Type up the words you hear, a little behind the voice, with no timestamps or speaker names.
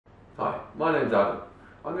My name's Adam.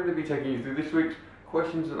 I'm going to be taking you through this week's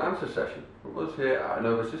questions and answer session from us here at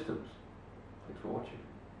Nova Systems. Thanks for watching.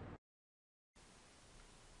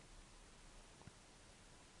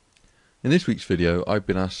 In this week's video, I've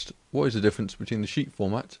been asked what is the difference between the sheet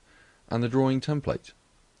format and the drawing template.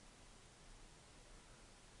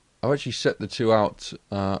 I've actually set the two out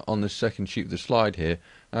on the second sheet of the slide here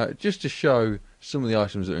just to show some of the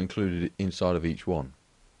items that are included inside of each one.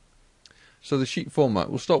 So the sheet format,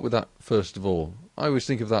 we'll start with that first of all. I always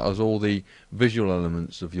think of that as all the visual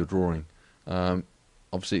elements of your drawing,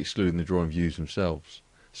 obviously excluding the drawing views themselves.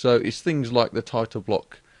 So it's things like the title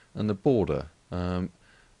block and the border.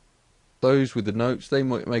 Those with the notes, they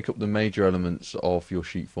might make up the major elements of your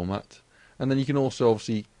sheet format. And then you can also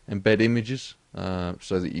obviously embed images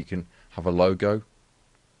so that you can have a logo.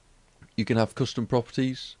 You can have custom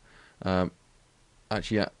properties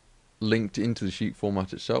actually linked into the sheet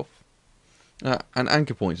format itself. And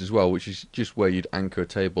anchor points as well, which is just where you'd anchor a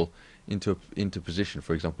table into position,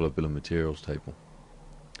 for example a bill of materials table.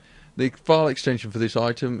 The file extension for this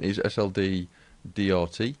item is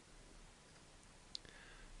SLD-DRT.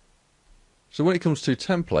 So when it comes to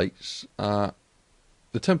templates, the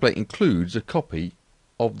template includes a copy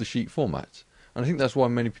of the sheet format, and I think that's why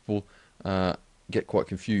many people get quite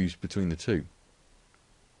confused between the two.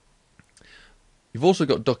 You've also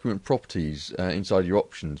got document properties inside your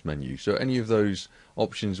options menu, so any of those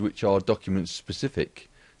options which are document specific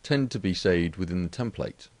tend to be saved within the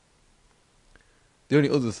template. The only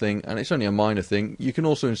other thing, and it's only a minor thing, you can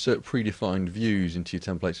also insert predefined views into your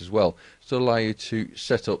templates as well to allow you to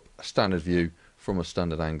set up a standard view from a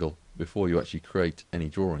standard angle before you actually create any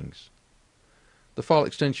drawings. The file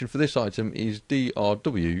extension for this item is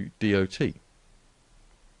DRW-DOT.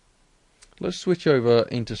 Let's switch over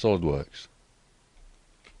into SOLIDWORKS.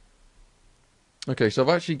 Okay, so I've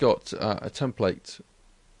actually got a template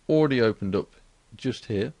already opened up just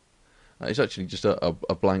here. It's actually just a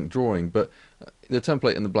blank drawing, but the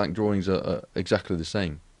template and the blank drawings are exactly the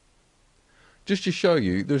same. Just to show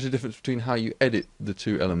you, there's a difference between how you edit the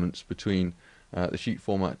two elements between the sheet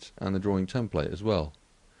format and the drawing template as well.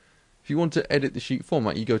 If you want to edit the sheet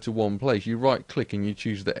format, you go to one place, you right click and you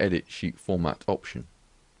choose the edit sheet format option.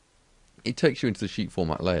 It takes you into the sheet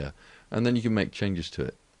format layer, and then you can make changes to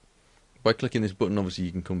it. By clicking this button, obviously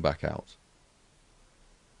you can come back out.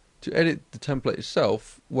 To edit the template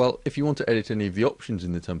itself, well, if you want to edit any of the options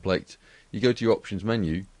in the template, you go to your options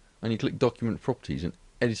menu and you click document properties, and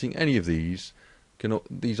editing any of these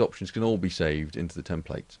options can all be saved into the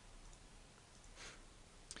template.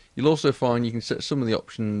 You'll also find you can set some of the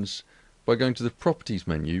options by going to the properties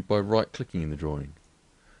menu by right clicking in the drawing,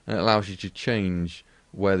 and it allows you to change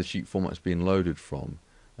where the sheet format is being loaded from,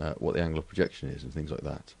 what the angle of projection is and things like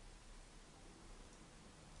that.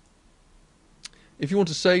 If you want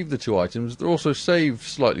to save the two items, they're also saved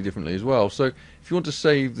slightly differently as well. So if you want to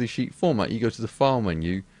save the sheet format, you go to the File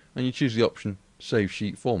menu and you choose the option Save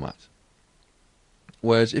Sheet Format.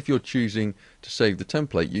 Whereas if you're choosing to save the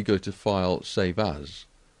template, you go to File, Save As.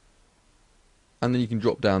 And then you can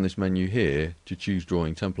drop down this menu here to choose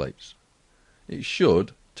Drawing Templates. It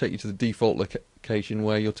should take you to the default location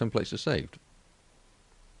where your templates are saved.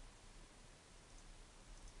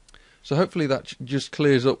 So hopefully that just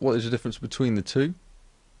clears up what is the difference between the two.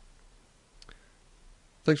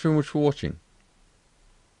 Thanks very much for watching.